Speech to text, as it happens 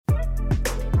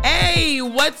Hey,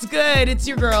 what's good? It's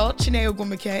your girl, Chiney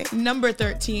Ogwumike, number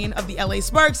 13 of the LA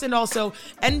Sparks and also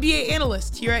NBA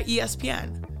analyst here at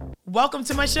ESPN. Welcome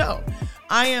to my show.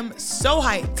 I am so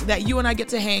hyped that you and I get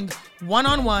to hang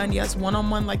one-on-one, yes,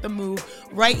 one-on-one like the move,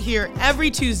 right here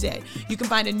every Tuesday. You can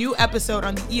find a new episode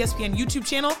on the ESPN YouTube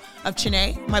channel of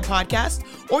Chiney, my podcast,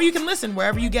 or you can listen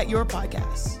wherever you get your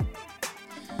podcasts.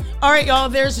 All right, y'all,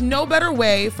 there's no better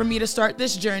way for me to start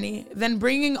this journey than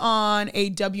bringing on a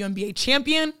WNBA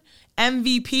champion,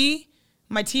 MVP,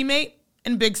 my teammate,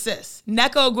 and big sis,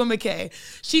 Nneka Ogwumike.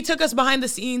 She took us behind the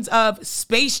scenes of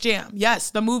Space Jam. Yes,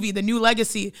 the movie, The New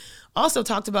Legacy. Also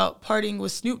talked about partying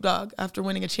with Snoop Dogg after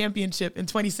winning a championship in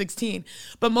 2016.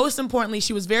 But most importantly,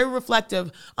 she was very reflective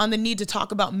on the need to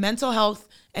talk about mental health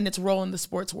and its role in the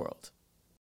sports world.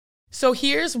 So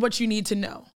here's what you need to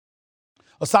know.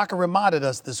 Osaka reminded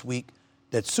us this week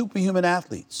that superhuman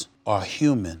athletes are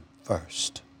human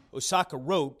first. Osaka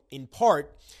wrote, in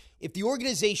part, if the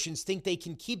organizations think they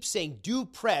can keep saying do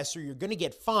press or you're going to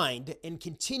get fined and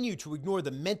continue to ignore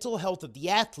the mental health of the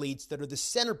athletes that are the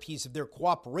centerpiece of their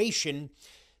cooperation,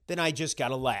 then I just got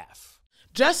to laugh.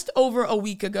 Just over a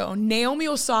week ago, Naomi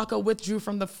Osaka withdrew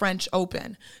from the French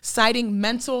Open, citing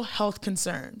mental health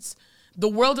concerns. The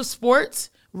world of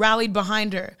sports rallied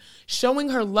behind her, showing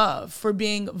her love for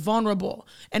being vulnerable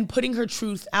and putting her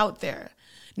truth out there.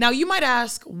 Now, you might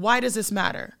ask, why does this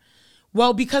matter?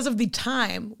 Well, because of the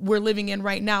time we're living in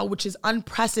right now, which is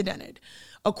unprecedented.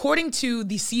 According to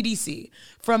the CDC,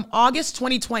 from August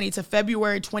 2020 to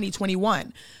February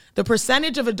 2021, the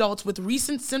percentage of adults with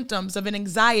recent symptoms of an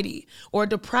anxiety or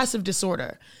depressive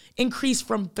disorder increased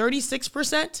from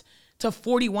 36% to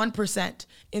 41%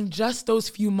 in just those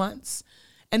few months.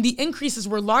 And the increases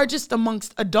were largest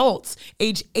amongst adults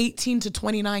aged 18 to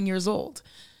 29 years old.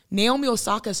 Naomi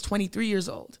Osaka is 23 years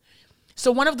old.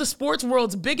 So one of the sports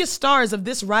world's biggest stars of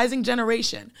this rising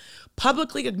generation,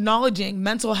 publicly acknowledging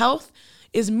mental health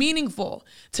is meaningful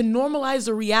to normalize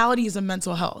the realities of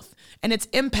mental health and its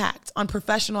impact on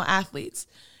professional athletes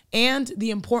and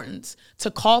the importance to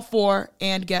call for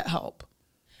and get help.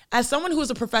 As someone who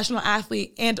is a professional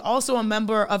athlete and also a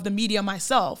member of the media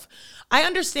myself, I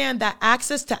understand that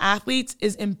access to athletes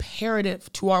is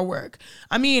imperative to our work.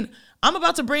 I mean, I'm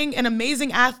about to bring an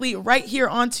amazing athlete right here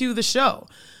onto the show.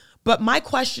 But my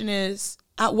question is,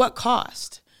 at what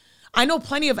cost? I know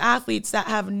plenty of athletes that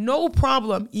have no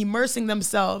problem immersing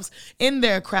themselves in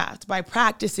their craft by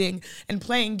practicing and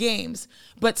playing games,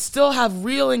 but still have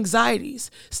real anxieties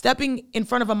stepping in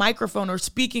front of a microphone or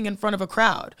speaking in front of a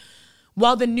crowd.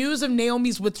 While the news of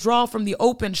Naomi's withdrawal from the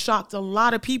Open shocked a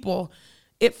lot of people,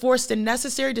 it forced a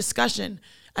necessary discussion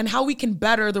on how we can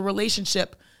better the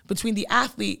relationship between the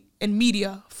athlete and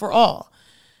media for all.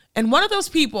 And one of those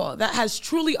people that has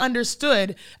truly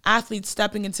understood athletes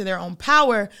stepping into their own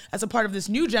power as a part of this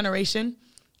new generation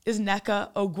is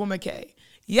Nneka Ogwumike.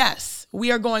 Yes,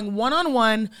 we are going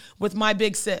one-on-one with my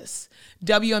big sis,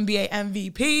 WNBA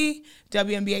MVP,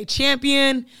 WNBA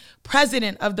Champion,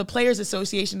 president of the Players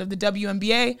Association of the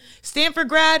WNBA, Stanford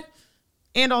grad,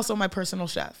 and also my personal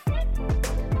chef.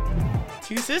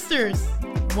 Two sisters,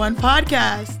 one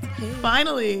podcast,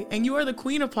 finally. And you are the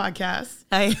queen of podcasts.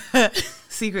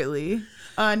 Secretly.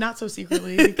 Not so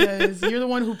secretly, because you're the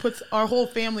one who puts our whole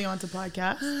family onto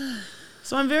podcasts.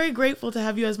 So I'm very grateful to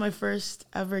have you as my first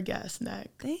ever guest, Nneka.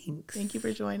 Thanks. Thank you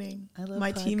for joining. I love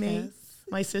my podcasts. Teammate,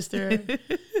 my sister,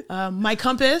 my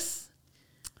compass.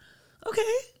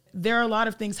 Okay. There are a lot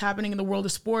of things happening in the world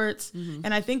of sports. Mm-hmm.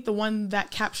 And I think the one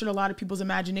that captured a lot of people's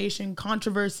imagination,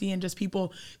 controversy, and just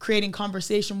people creating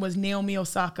conversation was Naomi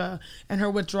Osaka and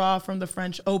her withdrawal from the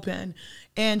French Open.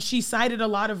 And she cited a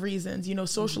lot of reasons, you know,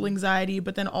 social anxiety,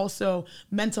 but then also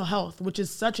mental health, which is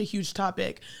such a huge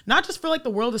topic, not just for like the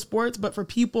world of sports, but for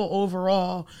people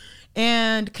overall.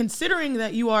 And considering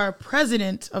that you are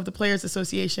president of the Players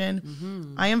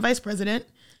Association, I am vice president.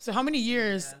 So how many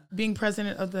years being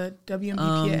president of the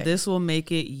WNBA? This will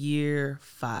make it year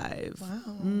 5. Wow.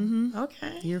 Mm-hmm.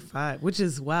 Okay. Year 5, which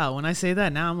is, wow. When I say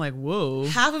that now, I'm like, whoa.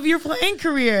 Half of your playing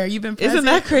career, you've been president. Isn't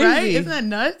that crazy? Right? Isn't that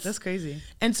nuts? That's crazy.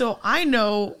 And so I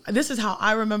know, this is how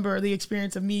I remember the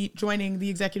experience of me joining the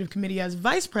executive committee as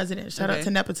vice president. Shout out to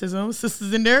nepotism.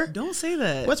 Sisters in there. Don't say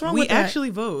that. What's wrong with that? We actually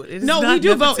vote. It's no, not we do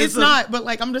nepotism. vote. It's not, but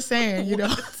like, I'm just saying, you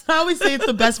know, I always say it's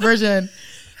the best version.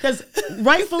 Because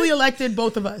rightfully elected,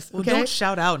 both of us. Okay? Well, don't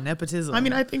shout out nepotism. I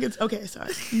mean, I think it's okay.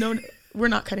 Sorry, no, we're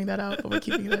not cutting that out, but we're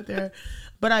keeping that there.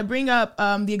 But I bring up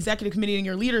the executive committee and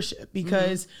your leadership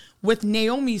because with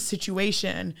Naomi's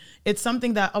situation, it's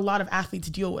something that a lot of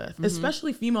athletes deal with,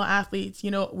 especially female athletes.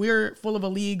 You know, we're full of a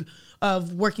league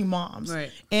of working moms,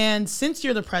 right? And since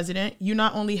you're the president, you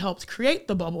not only helped create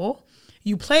the bubble,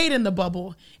 you played in the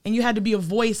bubble and you had to be a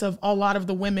voice of a lot of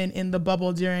the women in the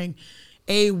bubble during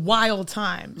a wild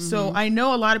time. So I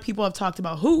know a lot of people have talked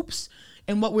about hoops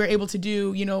and what we're able to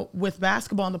do, you know, with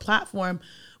basketball on the platform.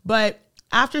 But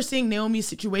after seeing Naomi's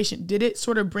situation, did it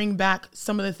sort of bring back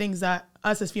some of the things that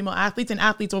us as female athletes and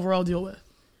athletes overall deal with?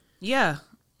 Yeah.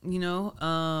 You know,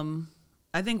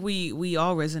 I think we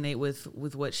all resonate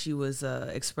with what she was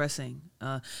expressing.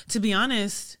 To be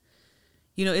honest,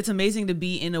 you know, it's amazing to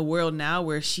be in a world now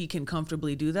where she can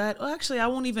comfortably do that. Well, actually, I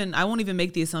won't even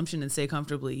make the assumption and say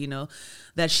comfortably, you know,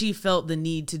 that she felt the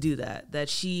need to do that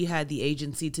she had the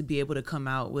agency to be able to come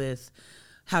out with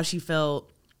how she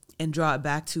felt and draw it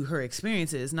back to her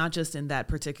experiences, not just in that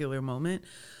particular moment.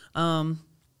 And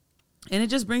it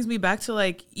just brings me back to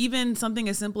like even something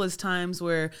as simple as times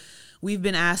where we've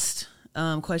been asked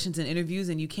questions in interviews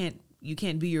and you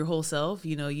can't be your whole self.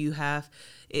 You know,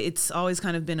 it's always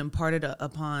kind of been imparted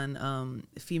upon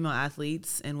female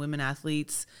athletes and women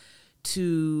athletes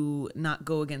to not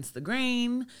go against the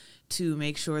grain, to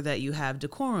make sure that you have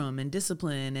decorum and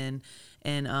discipline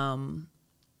and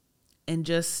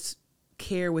just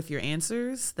care with your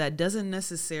answers. That doesn't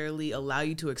necessarily allow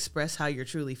you to express how you're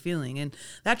truly feeling. And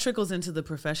that trickles into the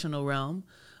professional realm.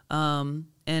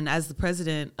 And as the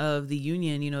president of the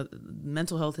union, you know,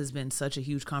 mental health has been such a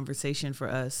huge conversation for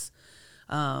us,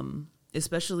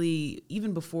 especially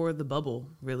even before the bubble,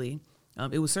 really.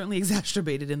 It was certainly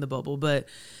exacerbated in the bubble, but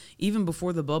even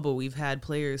before the bubble, we've had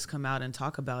players come out and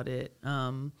talk about it.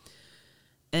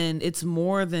 And it's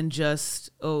more than just,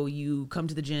 oh, you come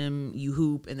to the gym, you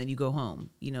hoop, and then you go home.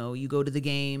 You know, you go to the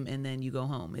game, and then you go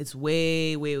home. It's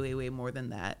way, way, way, way more than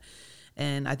that.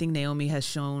 And I think Naomi has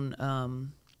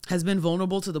shown, has been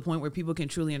vulnerable to the point where people can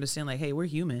truly understand, like, hey, we're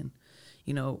human.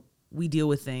 You know, we deal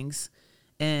with things.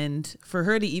 And for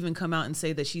her to even come out and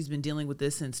say that she's been dealing with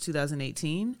this since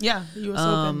 2018. Yeah, the U.S.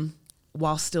 Open.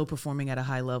 While still performing at a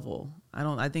high level.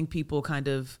 I think people kind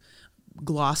of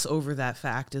gloss over that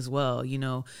fact as well. You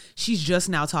know, she's just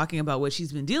now talking about what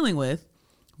she's been dealing with,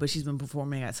 but she's been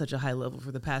performing at such a high level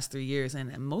for the past 3 years.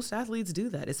 And most athletes do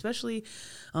that, especially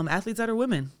athletes that are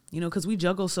women, you know, because we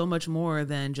juggle so much more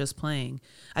than just playing.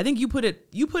 I think you put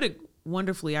it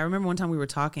wonderfully. I remember one time we were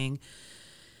talking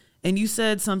and you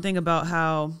said something about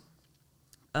how,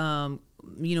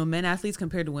 you know, men athletes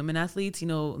compared to women athletes, you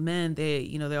know, men,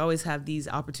 they always have these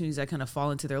opportunities that kind of fall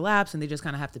into their laps and they just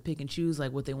kind of have to pick and choose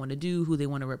like what they want to do, who they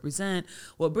want to represent,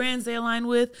 what brands they align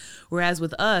with. Whereas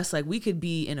with us, like we could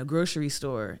be in a grocery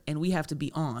store and we have to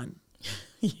be on,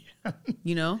 yeah.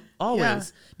 You know,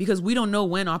 always, because we don't know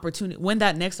when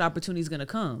that next opportunity is going to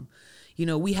come. You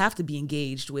know, we have to be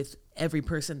engaged with every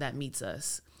person that meets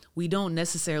us. We don't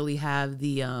necessarily have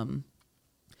the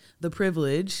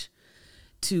privilege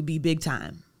to be big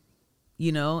time,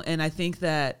 you know? And I think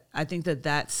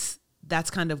that's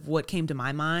kind of what came to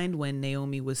my mind when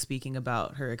Naomi was speaking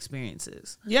about her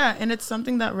experiences. Yeah. And it's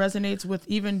something that resonates with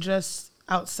even just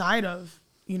outside of,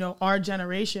 you know, our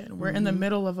generation. We're in the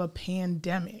middle of a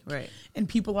pandemic, right? And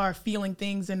people are feeling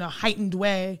things in a heightened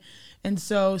way. And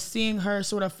so seeing her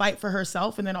sort of fight for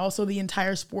herself and then also the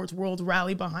entire sports world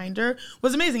rally behind her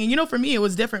was amazing. And, you know, for me, it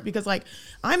was different because like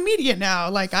I'm media now,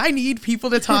 like I need people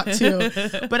to talk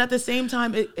to, but at the same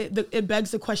time, it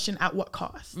begs the question, at what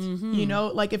cost? You know,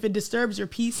 like if it disturbs your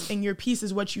peace and your peace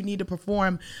is what you need to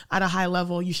perform at a high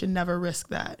level, you should never risk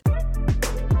that.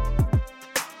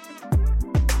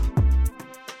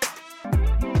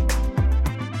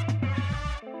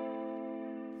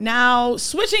 Now,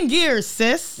 switching gears,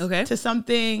 sis, to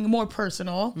something more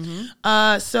personal.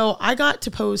 So I got to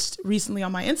post recently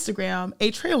on my Instagram a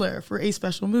trailer for a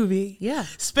special movie. Yeah.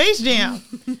 Space Jam.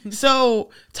 So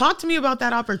talk to me about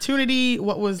that opportunity.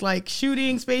 What was like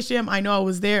shooting Space Jam? I know I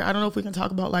was there. I don't know if we can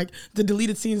talk about like the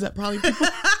deleted scenes that probably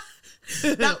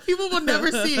people will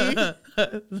never see.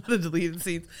 The deleted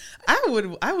scenes.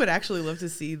 I would actually love to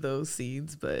see those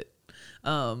scenes, but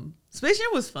Space Jam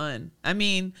was fun. I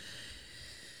mean,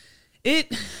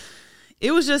 it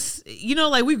was just, you know,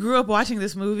 like we grew up watching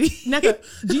this movie.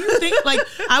 Nneka, do you think like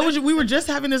we were just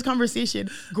having this conversation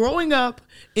growing up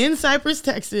in Cypress,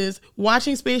 Texas,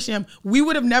 watching Space Jam, we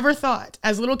would have never thought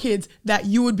as little kids that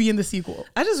you would be in the sequel.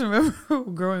 I just remember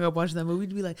growing up watching that movie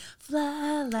to be like,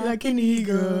 fly like an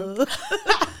eagle.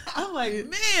 I'm like,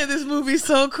 man, this movie's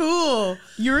so cool.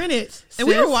 You're in it. Sis. And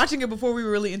we were watching it before we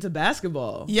were really into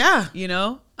basketball. Yeah. You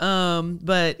know?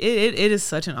 But it is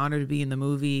such an honor to be in the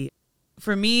movie.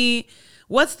 For me,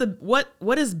 what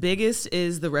is biggest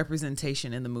is the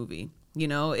representation in the movie. You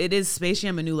know, it is Space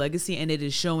Jam: A New Legacy, and it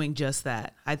is showing just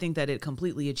that. I think that it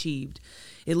completely achieved.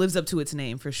 It lives up to its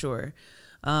name for sure.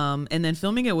 And then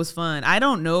filming it was fun. I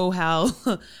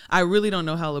really don't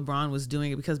know how LeBron was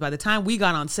doing it, because by the time we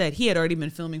got on set, he had already been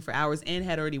filming for hours and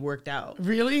had already worked out.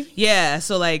 Really? Yeah.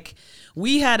 So like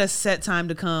we had a set time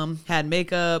to come, had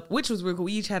makeup, which was really cool.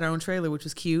 We each had our own trailer, which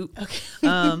was cute.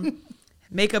 Okay.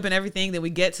 Makeup and everything. Then we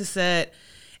get to set,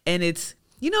 and it's,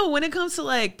 you know, when it comes to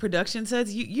like production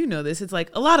sets, you know this, it's like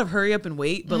a lot of hurry up and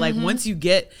wait. But like once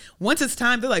it's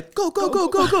time, they're like,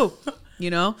 go. You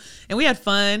know, and we had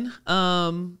fun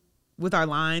with our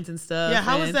lines and stuff. Yeah,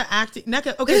 how was the acting?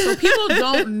 Nneka, okay, so people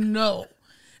don't know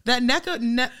that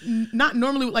Nneka, not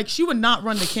normally, like, she would not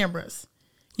run the cameras.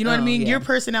 You know what I mean? Yeah. Your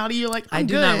personality, you're like, I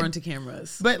do not run to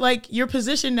cameras. But like your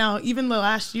position now, even the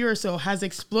last year or so, has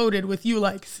exploded with you,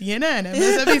 like CNN,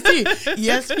 MSNBC,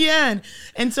 ESPN.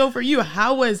 And so for you,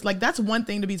 how was, like, that's one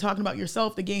thing to be talking about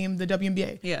yourself, the game, the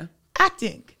WNBA. Yeah.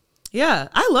 Acting. Yeah,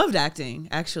 I loved acting,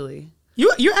 actually.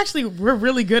 You actually were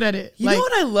really good at it. You know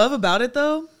what I love about it,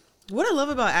 though? What I love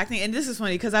about acting, and this is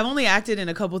funny because I've only acted in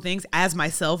a couple things as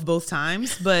myself both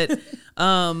times, but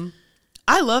I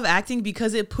love acting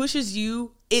because it pushes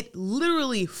you, it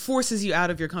literally forces you out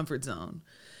of your comfort zone,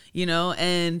 you know?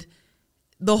 And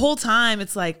the whole time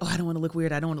it's like, oh, I don't want to look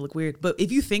weird. But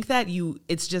if you think that,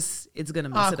 it's going to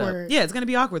mess it up. Yeah, it's going to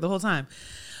be awkward the whole time.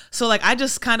 So like, I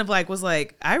just kind of like was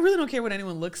like, I really don't care what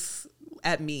anyone looks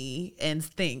at me and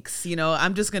thinks, you know,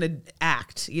 I'm just gonna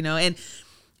act, you know, and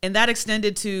that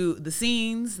extended to the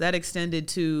scenes, that extended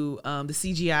to the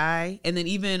CGI, and then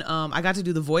even I got to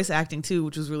do the voice acting too,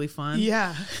 which was really fun.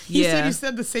 Yeah, you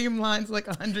said the same lines like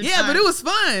 100 times. Yeah, but it was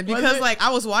fun because like I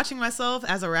was watching myself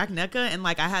as Nneka, and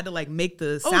like I had to like make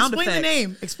the sound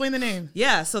effects. Explain the name.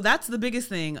 Yeah, so that's the biggest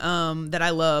thing that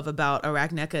I love about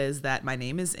Nneka is that my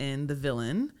name is in the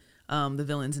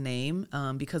villain's name,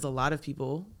 because a lot of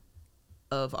people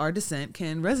of our descent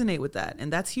can resonate with that,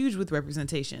 and that's huge with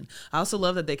representation. I also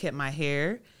love that they kept my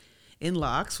hair in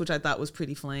locks, which I thought was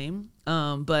pretty flame.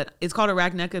 But it's called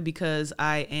Nneka because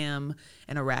I am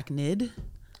an arachnid.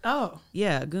 Oh,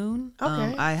 yeah, goon.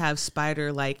 Okay. I have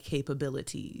spider-like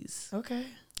capabilities. Okay.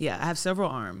 Yeah, I have several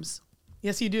arms.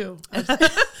 Yes, you do. I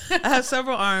have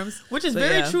several arms, which is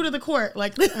very true to the court.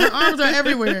 Like her arms are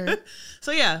everywhere.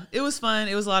 So yeah, it was fun.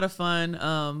 It was a lot of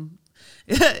fun.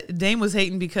 Dame was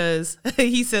hating because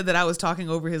he said that I was talking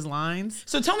over his lines.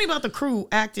 So tell me about the crew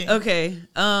acting. Okay.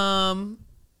 Man,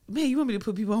 you want me to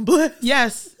put people on blast?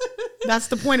 Yes. That's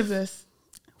the point of this.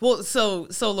 Well, so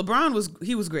LeBron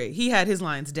was great. He had his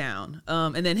lines down.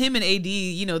 And then him and AD,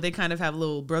 you know, they kind of have a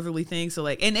little brotherly thing. So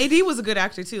like, and AD was a good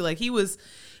actor too. Like he was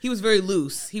very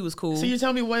loose. He was cool. So you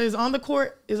tell me what is on the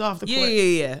court is off the court.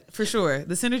 Yeah, for sure.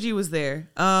 The synergy was there.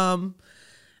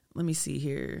 Let me see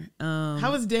here.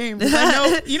 How was Dame? I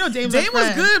know, you know, Dame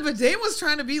was good, but Dame was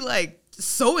trying to be like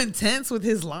so intense with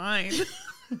his line.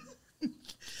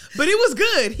 But it was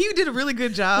good. He did a really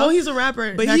good job. Well, he's a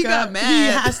rapper, but he got mad.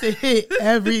 He has to hit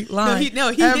every line. He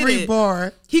every hit it.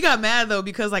 Bar. He got mad though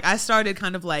because like I started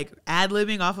kind of like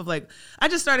ad-libbing off of like I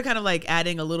just started kind of like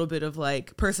adding a little bit of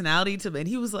like personality to it. And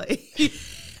he was like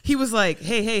he was like,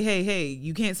 hey,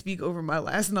 you can't speak over my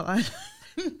last line.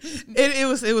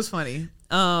 It was funny.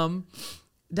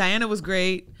 Diana was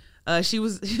great. Dee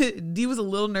was a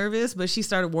little nervous, but she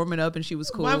started warming up and she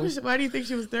was cool. Why do you think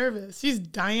she was nervous? She's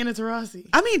Diana Taurasi.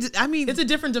 I mean, it's a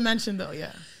different dimension though.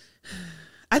 Yeah.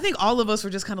 I think all of us were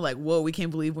just kind of like, whoa, we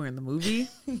can't believe we're in the movie.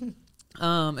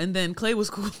 And then Clay was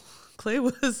cool. Clay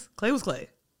was Clay.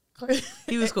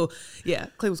 He was cool. Yeah,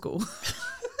 Clay was cool.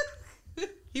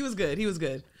 He was good. He was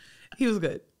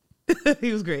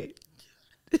great.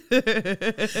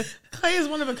 Clay is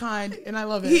one of a kind, and I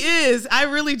love it. He is. I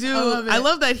really do. I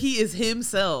love that he is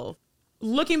himself.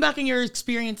 Looking back on your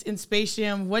experience in Space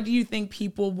Jam, what do you think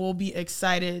people will be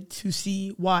excited to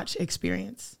see, watch,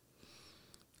 experience?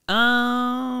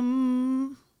 I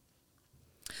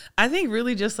think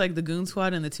really just like the Goon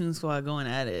Squad and the Toon Squad going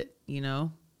at it. You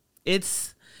know,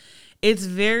 it's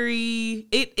very,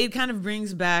 it kind of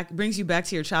brings you back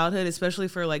to your childhood, especially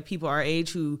for like people our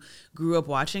age who grew up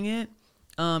watching it.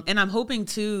 And I'm hoping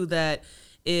too that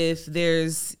if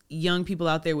there's young people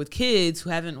out there with kids who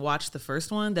haven't watched the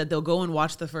first one, that they'll go and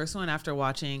watch the first one after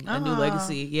watching A New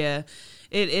Legacy. Yeah,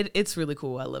 it's really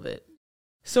cool. I love it.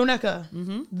 So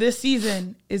Nneka, this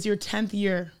season is your 10th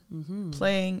year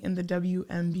playing in the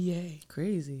WNBA.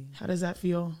 Crazy. How does that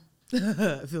feel?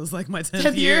 It feels like my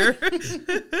 10th year.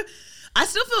 I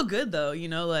still feel good though, you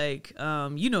know, like,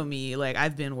 you know me, like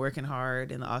I've been working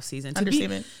hard in the off season.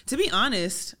 To be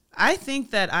honest, I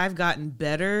think that I've gotten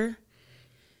better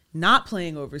not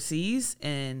playing overseas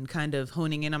and kind of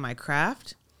honing in on my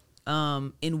craft.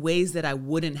 in ways that I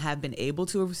wouldn't have been able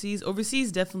to overseas.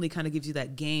 Overseas definitely kind of gives you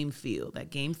that game feel.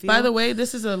 By the way,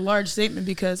 this is a large statement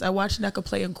because I watched Nneka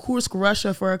play in Kursk,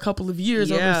 Russia for a couple of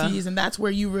years overseas, and that's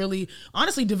where you really,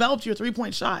 honestly, developed your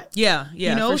 3-point shot. Yeah,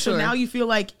 you know, for so sure. now you feel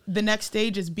like the next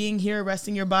stage is being here,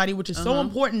 resting your body, which is so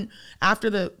important after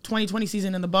the 2020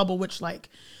 season in the bubble, which, like,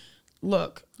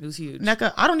 look, it was huge.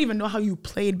 Nneka, I don't even know how you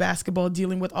played basketball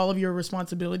dealing with all of your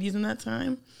responsibilities in that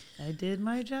time. I did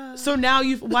my job. So now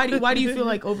why do you feel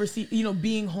like overseas, you know,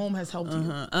 being home has helped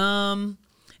you?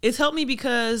 It's helped me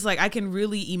because, like, I can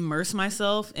really immerse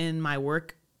myself in my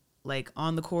work, like,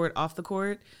 on the court, off the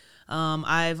court.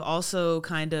 I've also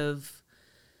kind of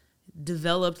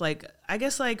developed, like, I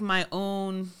guess, like, my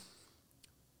own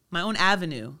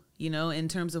avenue, you know, in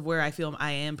terms of where I feel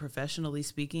I am professionally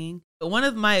speaking. But one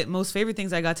of my most favorite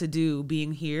things I got to do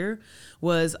being here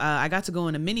was I got to go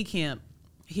in a mini camp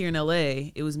here in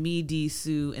LA. It was me, D,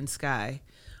 Sue, and Sky.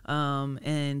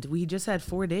 And we just had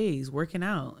 4 days working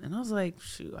out. And I was like,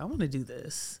 shoot, I want to do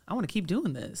this. I want to keep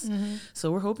doing this. So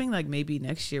we're hoping, like, maybe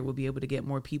next year we'll be able to get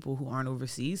more people who aren't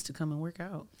overseas to come and work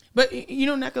out. But, you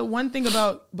know, Nneka, one thing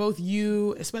about both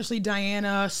you, especially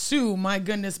Diana, Sue, my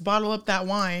goodness, bottle up that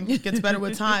wine. It gets better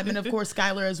with time. And, of course,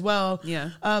 Skylar as well.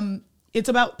 Yeah. It's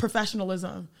about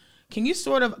professionalism. Can you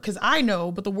sort of, because I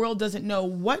know, but the world doesn't know,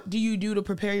 what do you do to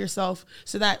prepare yourself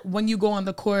so that when you go on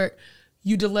the court,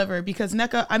 you deliver? Because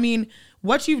Nneka, I mean,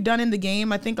 what you've done in the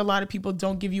game, I think a lot of people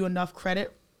don't give you enough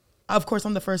credit. Of course,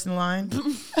 I'm the first in line.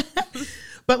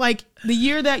 But, like, the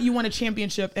year that you won a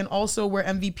championship and also were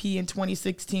MVP in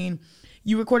 2016,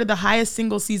 you recorded the highest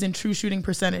single season true shooting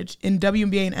percentage in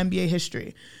WNBA and NBA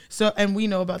history. So, and we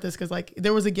know about this because, like,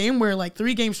 there was a game where, like,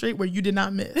 3 games straight where you did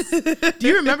not miss. Do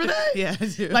you remember that? Yeah, I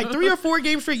do. Like 3 or 4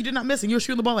 games straight you did not miss, and you were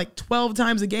shooting the ball like 12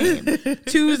 times a game.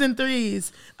 2s and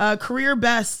 3s. Career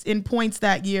best in points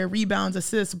that year, rebounds,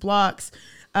 assists, blocks.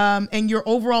 And your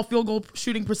overall field goal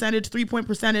shooting percentage, 3-point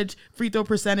percentage, free throw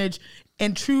percentage,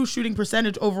 and true shooting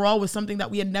percentage overall was something that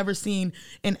we had never seen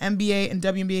in NBA and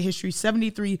WNBA history.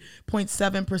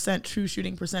 73.7% true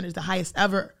shooting percentage, the highest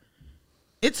ever.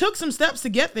 It took some steps to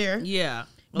get there. Yeah.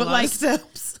 But like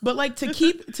steps. But like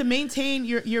to maintain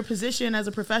your position as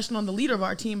a professional and the leader of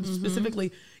our team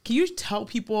specifically, can you tell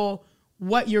people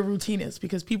what your routine is?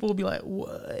 Because people will be like,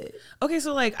 what? Okay,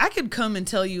 so, like, I could come and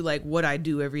tell you, like, what I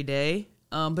do every day.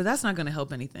 But that's not going to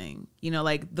help anything. You know,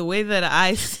 like, the way that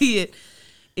I see it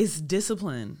is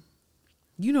discipline.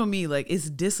 You know me, like, it's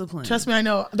discipline. Trust me, I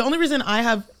know. The only reason I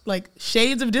have, like,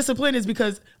 shades of discipline is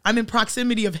because I'm in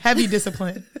proximity of heavy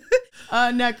discipline.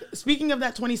 Speaking of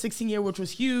that 2016 year, which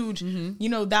was huge, you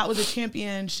know, that was a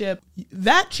championship.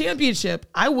 That championship,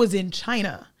 I was in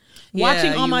China.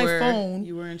 Watching on my phone,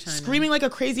 you were in China, screaming like a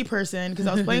crazy person because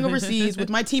I was playing overseas with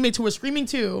my teammates who were screaming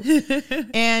too.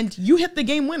 And you hit the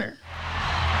game winner.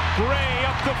 Gray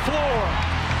up the floor.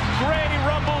 Gray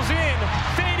rumbles in,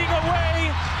 fading away.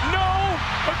 No,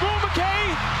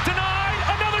 Ogwumike denied.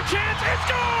 Another chance. It's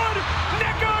good.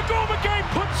 Nneka Ogwumike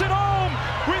puts it home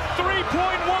with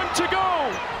 3.1 to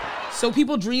go. So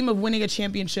people dream of winning a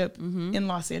championship in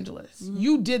Los Angeles.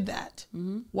 You did that.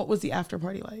 What was the after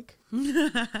party like?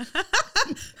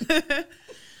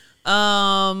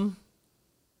 I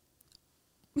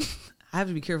have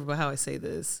to be careful about how I say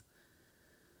this.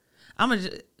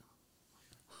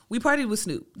 We partied with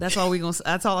Snoop. That's all I'm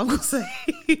gonna say.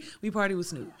 We partied with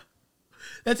Snoop.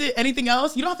 That's it. Anything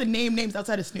else? You don't have to name names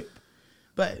outside of Snoop,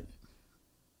 but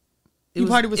it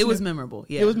was memorable.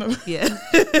 Yeah, it was memorable. Yeah.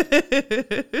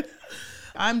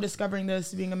 I'm discovering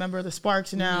this being a member of the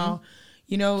Sparks now.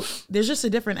 You know, there's just a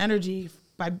different energy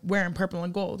by wearing purple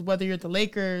and gold, whether you're at the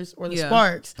Lakers or the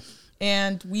Sparks,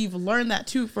 and we've learned that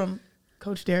too from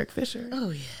Coach Derek Fisher. Oh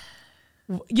yeah.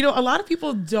 You know, a lot of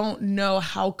people don't know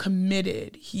how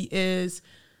committed he is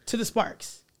to the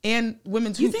Sparks and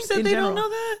women's hoops. You think that they don't know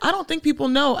that? I don't think people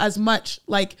know as much.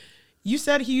 Like, you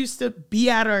said he used to be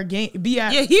at our game.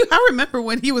 I remember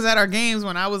when he was at our games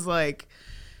when I was like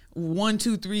 1,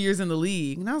 2, 3 years in the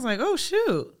league. And I was like, oh,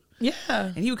 shoot. Yeah.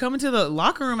 And he would come into the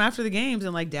locker room after the games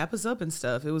and, like, dap us up and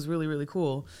stuff. It was really, really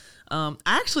cool. I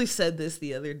actually said this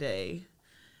the other day,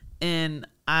 and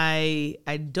I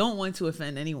don't want to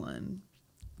offend anyone.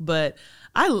 But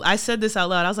I said this out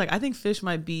loud. I was like, I think Fish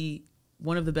might be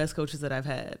one of the best coaches that I've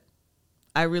had.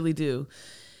 I really do.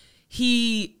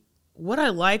 What I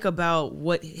like about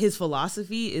what his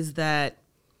philosophy is that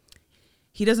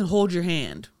he doesn't hold your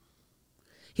hand.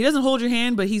 He doesn't hold your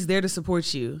hand, but he's there to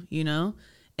support you, you know?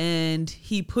 And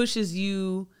he pushes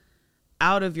you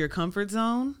out of your comfort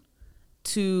zone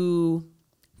to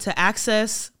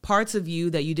access parts of you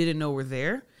that you didn't know were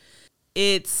there.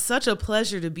 It's such a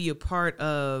pleasure to be a part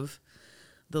of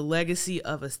the legacy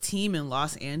of a team in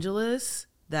Los Angeles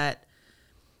that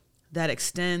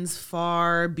extends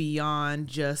far beyond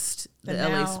just the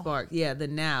LA Spark. Yeah, the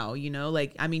now, you know,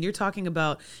 like, I mean, you're talking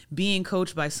about being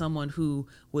coached by someone who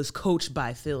was coached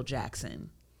by Phil Jackson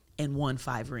and won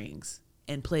 5 rings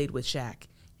and played with Shaq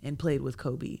and played with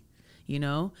Kobe, you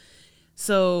know?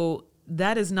 So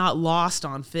that is not lost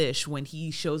on Fish when he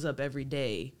shows up every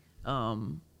day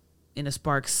in a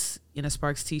Sparks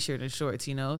t-shirt and shorts,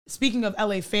 you know? Speaking of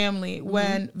LA family,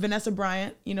 when Vanessa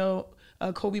Bryant, you know,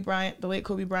 Kobe Bryant, the late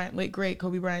Kobe Bryant, late great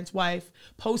Kobe Bryant's wife,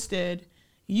 posted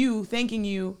you thanking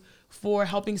you for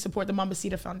helping support the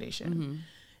Mambacita Foundation.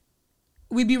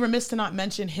 We'd be remiss to not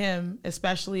mention him,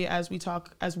 especially as we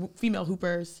talk as female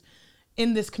hoopers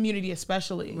in this community,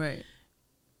 especially. Right.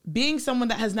 Being someone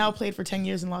that has now played for 10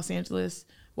 years in Los Angeles,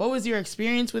 what was your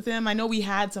experience with him? I know we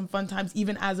had some fun times,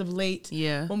 even as of late.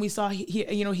 Yeah. When we saw he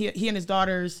and his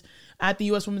daughters at the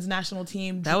U.S. Women's National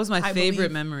Team. That was my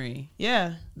favorite memory.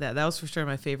 Yeah. That was for sure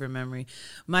my favorite memory.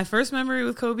 My first memory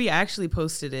with Kobe, I actually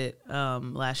posted it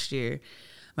last year.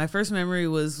 My first memory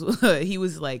was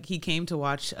he came to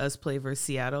watch us play versus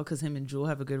Seattle because him and Jewel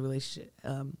have a good relationship.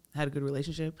 Had a good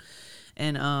relationship,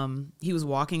 and he was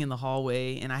walking in the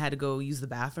hallway, and I had to go use the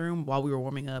bathroom while we were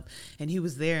warming up, and he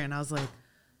was there, and I was like,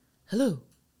 "Hello,"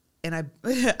 and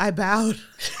I bowed.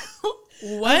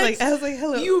 What? I was like,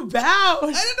 hello. You bowed.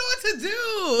 I didn't know what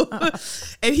to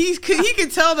do. And he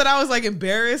could tell that I was like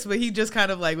embarrassed, but he just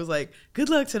kind of like was like, good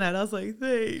luck tonight. I was like,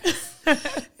 thanks.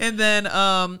 And then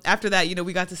after that, you know,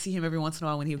 we got to see him every once in a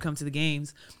while when he would come to the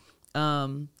games.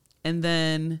 And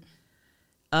then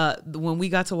when we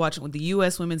got to watch when the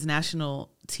U.S. Women's National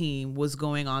Team was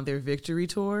going on their victory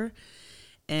tour,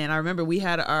 and I remember we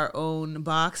had our own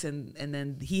box, and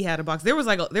then he had a box. There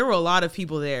were a lot of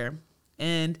people there,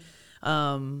 and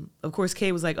of course,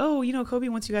 Kay was like, oh, you know, Kobe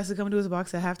wants you guys to come to his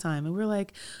box at halftime. And we were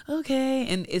like, okay.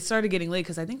 And it started getting late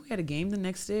because I think we had a game the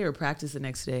next day or practice the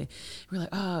next day. We were like,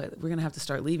 oh, we're going to have to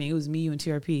start leaving. It was me, you, and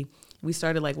TRP. We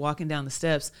started like walking down the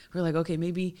steps. We were like, okay,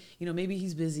 maybe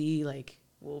he's busy. Like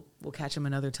we'll catch him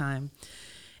another time.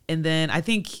 And then I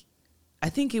think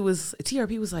it was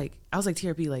TRP was like, I was like,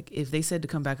 TRP, like, if they said to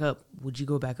come back up, would you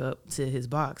go back up to his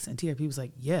box? And TRP was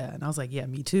like, yeah. And I was like, yeah,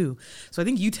 me too. So I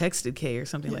think you texted Kay or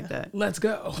something like that. Let's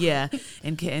go. Yeah.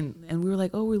 And we were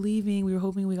like, oh, we're leaving. We were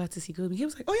hoping we got to see Kobe. He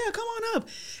was like, oh yeah, come on up.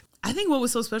 I think what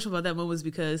was so special about that moment was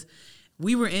because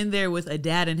we were in there with a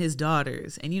dad and his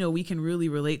daughters. And, you know, we can really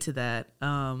relate to that.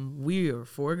 We are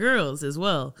 4 girls as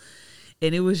well.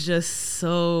 And it was just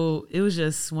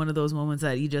one of those moments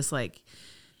that you just like,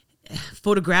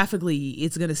 photographically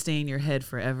it's gonna stay in your head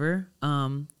forever.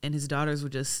 And his daughters were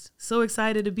just so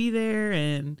excited to be there,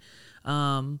 and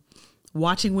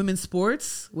watching women's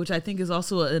sports, which I think is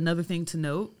also another thing to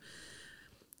note.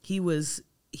 He was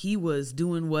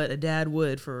doing what a dad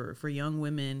would for young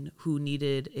women who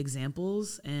needed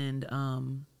examples and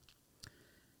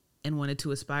wanted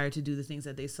to aspire to do the things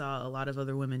that they saw a lot of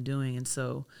other women doing. And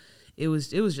so it was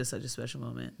just such a special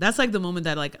moment. That's like the moment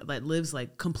that lives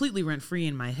like completely rent free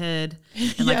in my head,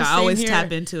 and like I always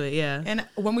tap into it. Yeah. And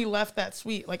when we left that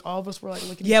suite, like all of us were like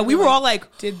looking. Yeah, we were all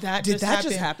like, "Did that just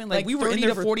happen?" Like we were in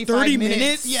there for 30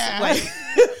 minutes. Yeah, like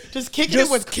just kicking it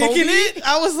with Kobe.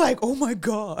 I was like, "Oh my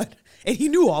god!" And he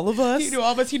knew all of us.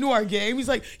 He knew our game. He's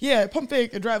like, "Yeah, pump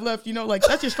fake and drive left. You know, like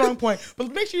that's your strong point.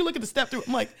 But make sure you look at the step through."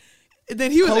 I'm like. And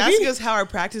then he was asking us how our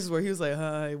practices were. He was like,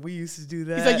 "Hi, we used to do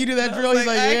that." He's like, "You do that drill?" He's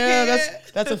like, "Yeah,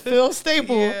 that's a Phil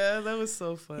staple." Yeah, that was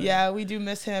so fun. Yeah, we do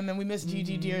miss him, and we miss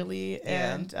Gigi dearly.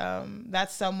 Yeah. And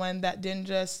that's someone that didn't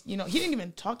just, he didn't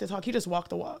even talk the talk. He just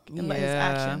walked the walk and let his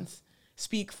actions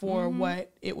speak for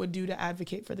what it would do to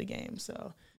advocate for the game.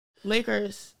 So,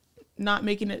 Lakers not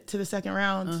making it to the second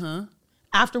round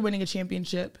after winning a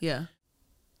championship. Yeah,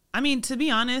 I mean, to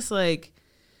be honest, like.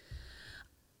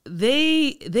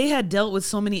 They had dealt with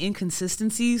so many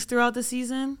inconsistencies throughout the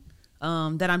season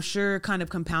that I'm sure kind of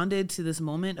compounded to this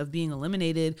moment of being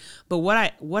eliminated. But what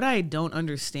I don't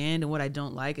understand and what I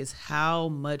don't like is how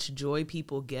much joy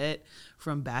people get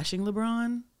from bashing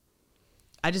LeBron.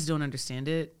 I just don't understand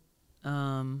it.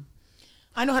 I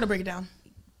know how to break it down.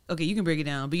 Okay, you can break it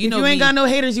down, but if you ain't got no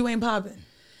haters, you ain't popping.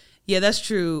 Yeah, that's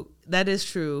true. That is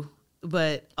true.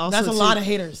 But also that's a lot of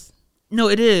haters. No,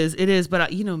 it is.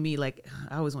 But you know me, like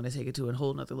I always want to take it to a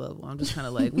whole nother level. I'm just kind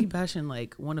of like, we bashing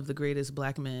like one of the greatest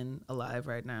black men alive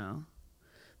right now.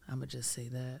 I'm gonna just say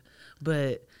that.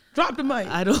 But drop the mic.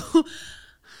 I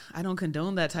don't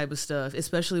condone that type of stuff,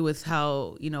 especially with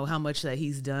how much that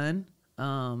he's done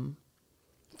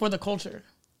for the culture.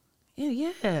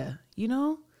 Yeah. You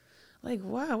know, like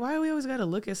why we always got to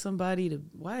look at somebody to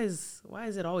why is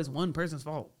it always one person's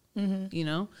fault? you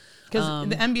know? Because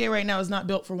the NBA right now is not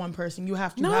built for one person. You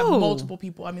have to have multiple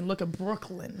people. I mean, look at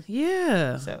Brooklyn.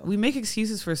 Yeah. So we make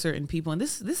excuses for certain people. And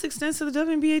this extends to the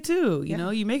WNBA too. You know,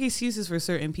 you make excuses for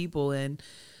certain people and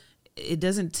it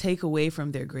doesn't take away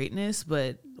from their greatness.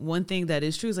 But one thing that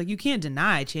is true is like you can't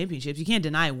deny championships. You can't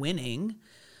deny winning.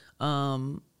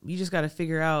 You just got to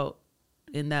figure out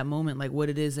in that moment like what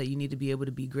it is that you need to be able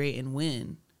to be great and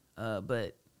win.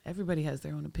 But everybody has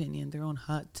their own opinion, their own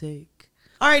hot take.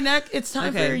 All right, Neck, it's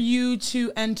time for you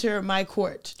to enter my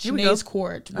court, Chiney's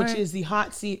court, which is the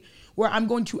hot seat, where I'm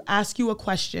going to ask you a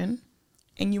question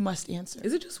and you must answer.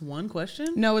 Is it just one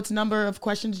question? No, it's a number of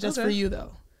questions just for you,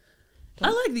 though. I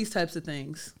like these types of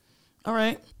things. All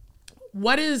right.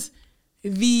 What is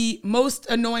the most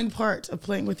annoying part of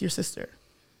playing with your sister?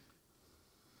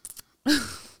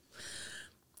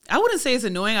 I wouldn't say it's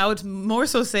annoying. I would more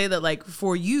so say that, like,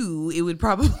 for you, it would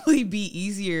probably be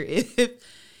easier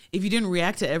if you didn't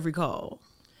react to every call.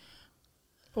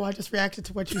 Oh, I just reacted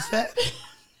to what you said.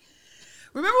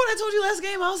 Remember what I told you last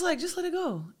game? I was like, just let it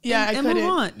go. Yeah, and move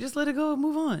on. Just let it go and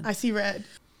move on. I see red.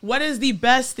 What is the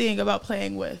best thing about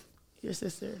playing with your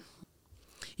sister?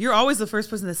 You're always the first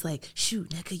person that's like, shoot,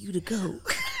 Nneka, you to go.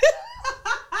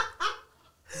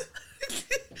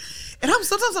 And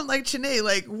sometimes I'm like, Chiney,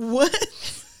 like, what?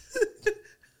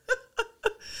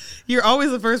 You're always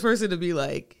the first person to be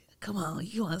like, come on,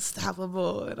 you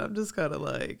unstoppable. And I'm just kind of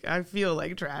like, I feel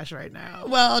like trash right now.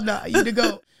 Well, no, you to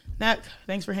go. Nat,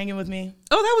 thanks for hanging with me.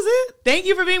 Oh, that was it? Thank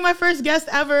you for being my first guest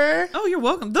ever. Oh, you're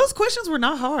welcome. Those questions were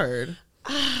not hard.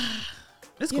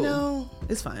 It's cool. You know,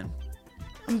 it's fine.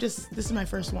 this is my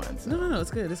first one. So. No,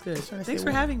 it's good. It's good. Thanks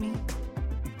for having me.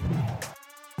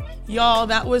 Y'all,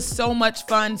 that was so much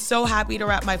fun. So happy to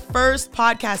wrap my first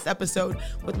podcast episode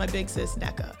with my big sis,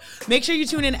 Nneka. Make sure you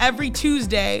tune in every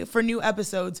Tuesday for new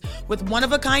episodes with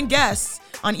one-of-a-kind guests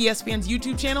on ESPN's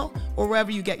YouTube channel or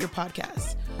wherever you get your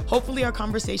podcasts. Hopefully our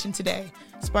conversation today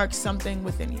sparks something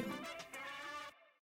within you.